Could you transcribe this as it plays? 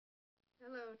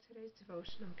Today's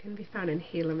devotional can be found in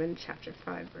Helaman chapter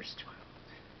 5, verse 12.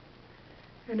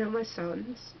 And now, my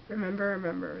sons,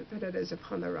 remember that it is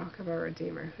upon the rock of our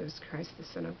Redeemer, who is Christ the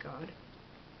Son of God,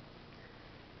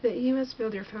 that ye must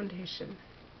build your foundation,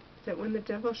 that when the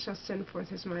devil shall send forth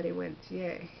his mighty wind,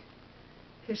 yea,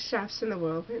 his shafts in the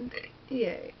whirlwind,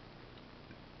 yea,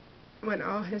 when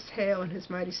all his hail and his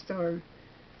mighty storm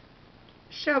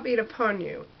shall beat upon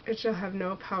you, it shall have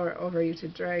no power over you to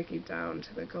drag you down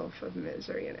to the gulf of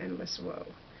misery and endless woe.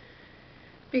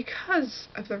 Because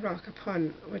of the rock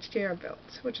upon which ye are built,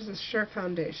 which is a sure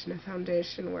foundation, a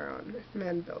foundation whereon if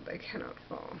men build they cannot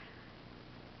fall.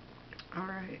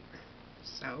 Alright,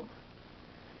 so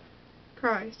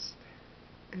Christ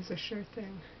is a sure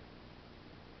thing.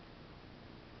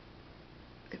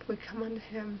 If we come unto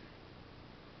him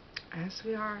as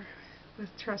we are, with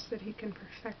trust that he can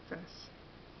perfect us,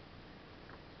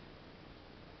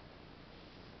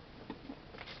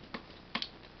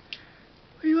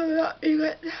 we will not be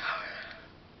let down.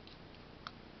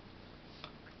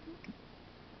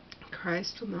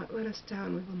 Christ will not let us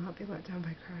down. We will not be let down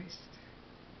by Christ.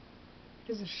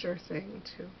 It is a sure thing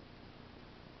to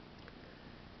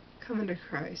come unto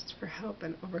Christ for help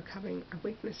in overcoming our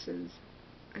weaknesses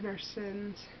and our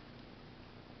sins,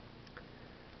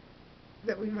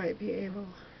 that we might be able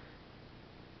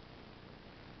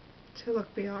to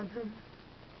look beyond them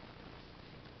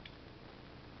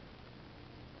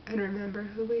and remember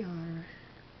who we are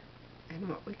and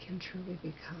what we can truly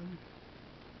become.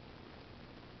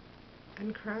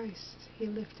 And Christ, he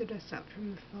lifted us up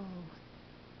from the fall.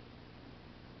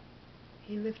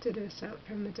 He lifted us out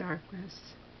from the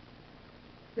darkness,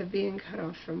 the being cut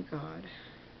off from God,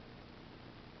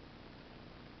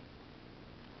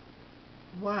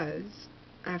 was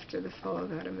after the fall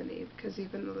of Adam and Eve, because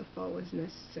even though the fall was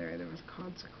necessary, there was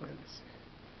consequence.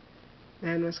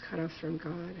 Man was cut off from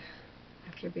God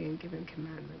after being given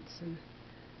commandments and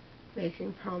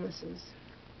making promises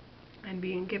and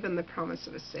being given the promise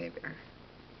of a Savior.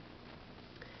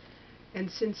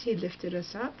 And since he lifted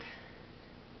us up,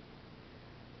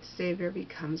 Savior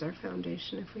becomes our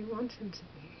foundation if we want him to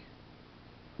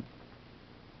be.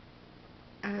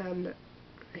 And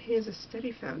he is a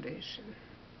steady foundation.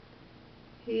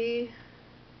 He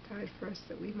died for us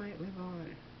that we might live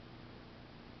on.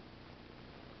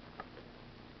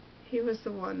 He was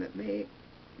the one that made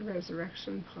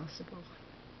resurrection possible.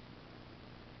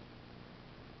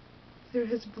 Through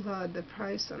his blood, the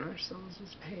price on our souls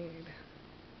was paid.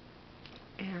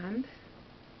 And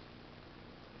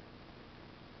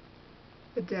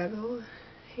the devil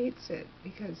hates it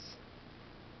because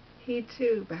he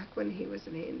too, back when he was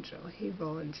an angel, he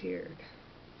volunteered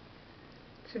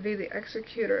to be the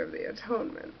executor of the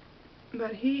atonement.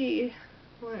 But he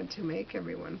wanted to make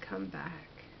everyone come back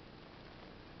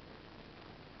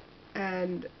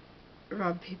and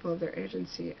rob people of their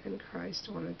agency, and Christ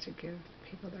wanted to give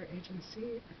people their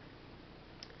agency.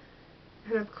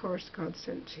 And of course, God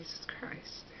sent Jesus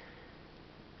Christ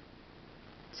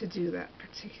to do that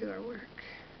particular work,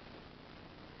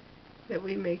 that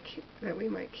we might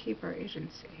keep our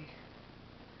agency.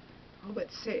 Oh, but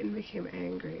Satan became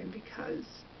angry, and because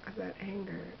of that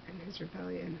anger and his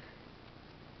rebellion,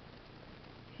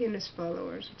 he and his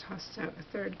followers were tossed out. A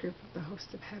third group of the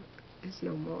host of heaven is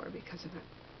no more because of that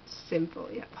simple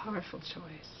yet powerful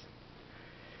choice.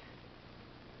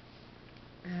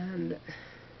 And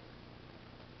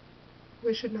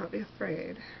we should not be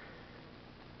afraid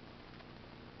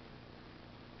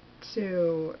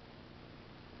to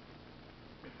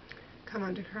come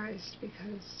unto Christ,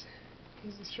 because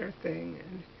he's a sure thing,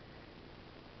 and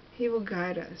he will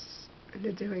guide us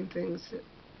into doing things that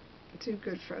do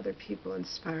good for other people,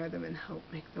 inspire them, and help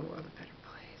make the world a better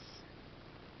place.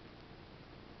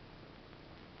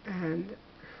 And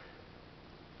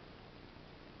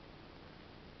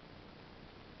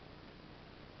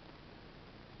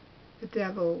the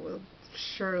devil will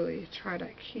surely try to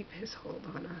keep his hold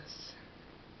on us,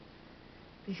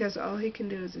 because all he can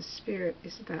do as a spirit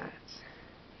is that.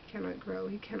 He cannot grow,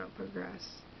 he cannot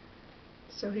progress.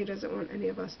 So he doesn't want any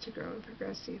of us to grow and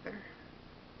progress either.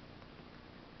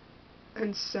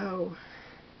 And so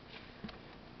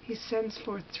he sends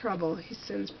forth trouble, he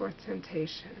sends forth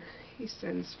temptation, he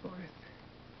sends forth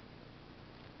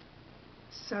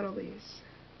subtleties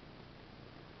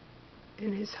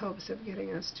in his hopes of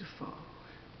getting us to fall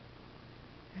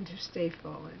and to stay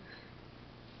fallen,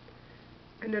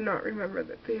 and to not remember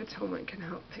that the atonement can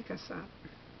help pick us up.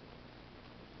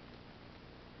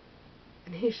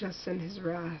 And he shall send his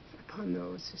wrath upon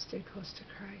those who stay close to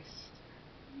Christ.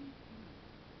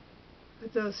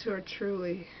 But those who are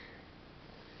truly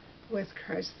with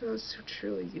Christ, those who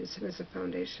truly use him as a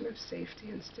foundation of safety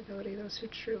and stability, those who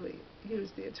truly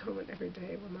use the atonement every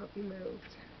day, will not be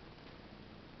moved.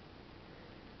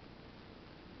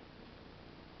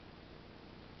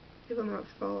 They will not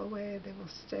fall away. They will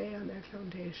stay on their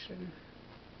foundation.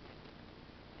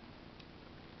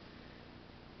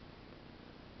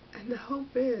 And the hope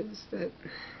is that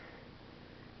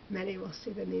many will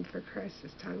see the need for Christ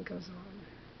as time goes on.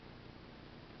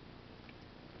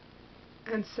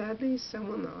 And sadly, some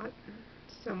will not.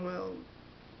 Some will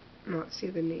not see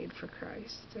the need for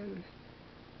Christ. And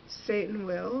Satan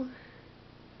will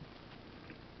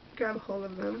grab hold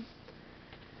of them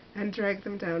and drag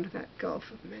them down to that gulf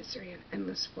of misery and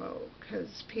endless woe,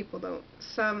 because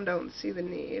some don't see the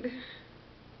need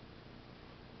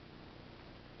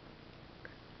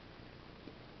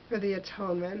for the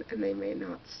atonement, and they may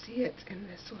not see it in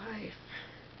this life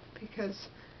because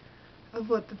of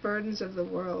what the burdens of the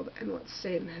world and what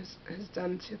Satan has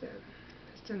done to them,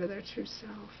 has done to their true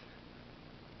self.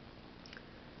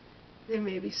 They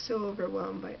may be so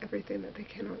overwhelmed by everything that they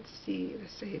cannot see the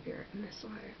Savior in this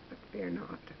life, but fear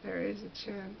not. There is a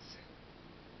chance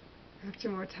after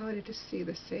mortality to see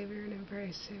the Savior and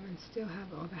embrace him and still have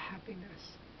all the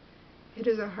happiness. It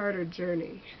is a harder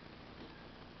journey.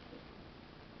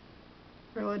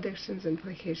 Real addictions and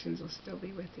placations will still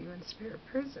be with you in spirit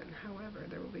prison. However,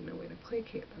 there will be no way to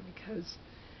placate them, because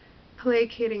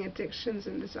placating addictions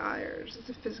and desires is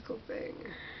a physical thing.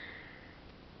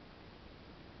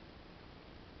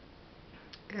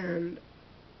 And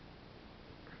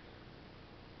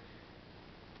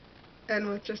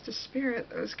with just a spirit,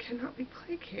 those cannot be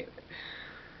placated.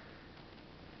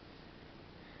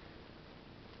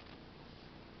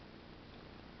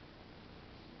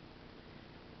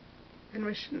 And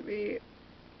we shouldn't be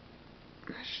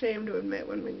ashamed to admit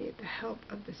when we need the help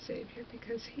of the Savior,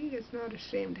 because he is not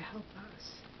ashamed to help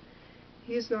us.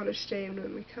 He is not ashamed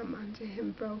when we come unto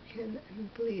him broken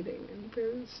and bleeding and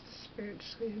bruised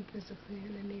spiritually and physically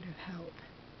and in need of help.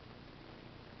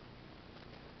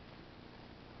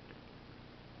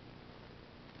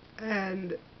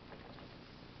 And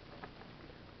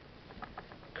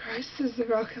Christ is the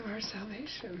rock of our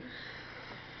salvation.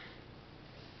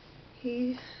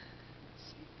 He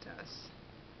saved us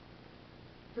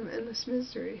from endless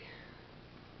misery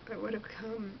that would have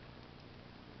come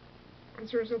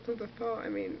as a result of the fall. I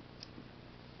mean,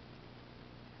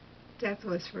 death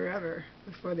was forever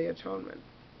before the atonement.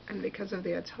 And because of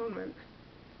the atonement,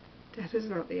 death is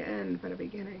not the end, but a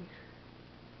beginning.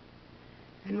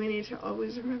 And we need to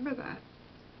always remember that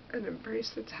and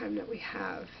embrace the time that we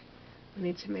have. We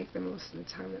need to make the most of the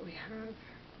time that we have.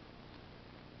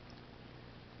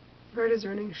 For it is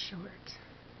running short.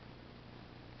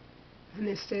 And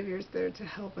the Savior is there to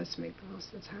help us make the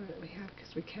most of the time that we have,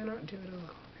 because we cannot do it alone.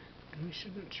 And we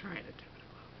shouldn't try to do it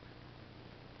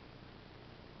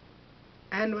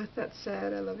alone. And with that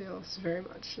said, I love you all so very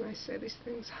much. And I say these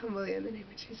things humbly in the name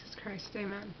of Jesus Christ.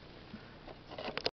 Amen.